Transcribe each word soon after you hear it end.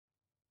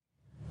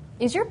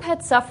Is your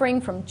pet suffering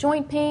from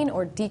joint pain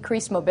or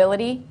decreased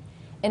mobility?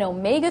 An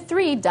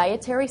omega-3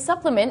 dietary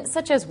supplement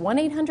such as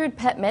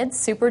 1-800-PET-MED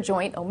Super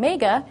Joint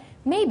Omega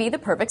may be the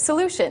perfect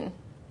solution.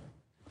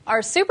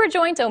 Our Super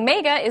Joint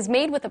Omega is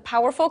made with a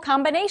powerful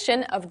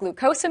combination of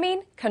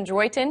glucosamine,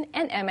 chondroitin,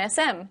 and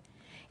MSM.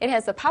 It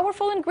has the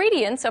powerful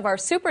ingredients of our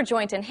Super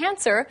Joint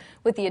Enhancer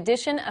with the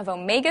addition of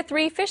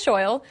omega-3 fish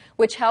oil,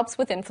 which helps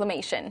with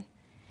inflammation.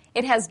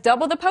 It has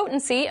double the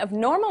potency of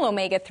normal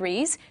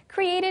omega-3s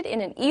created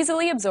in an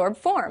easily absorbed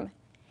form.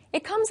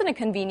 It comes in a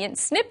convenient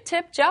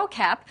snip-tip gel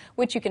cap,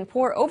 which you can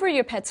pour over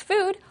your pet's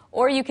food,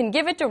 or you can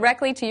give it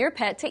directly to your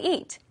pet to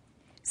eat.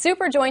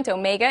 Super Joint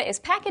Omega is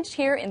packaged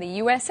here in the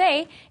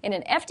USA in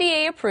an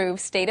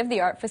FDA-approved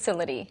state-of-the-art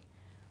facility.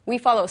 We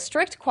follow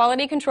strict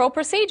quality control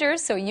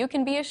procedures so you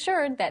can be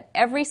assured that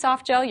every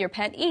soft gel your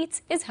pet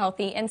eats is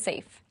healthy and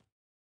safe.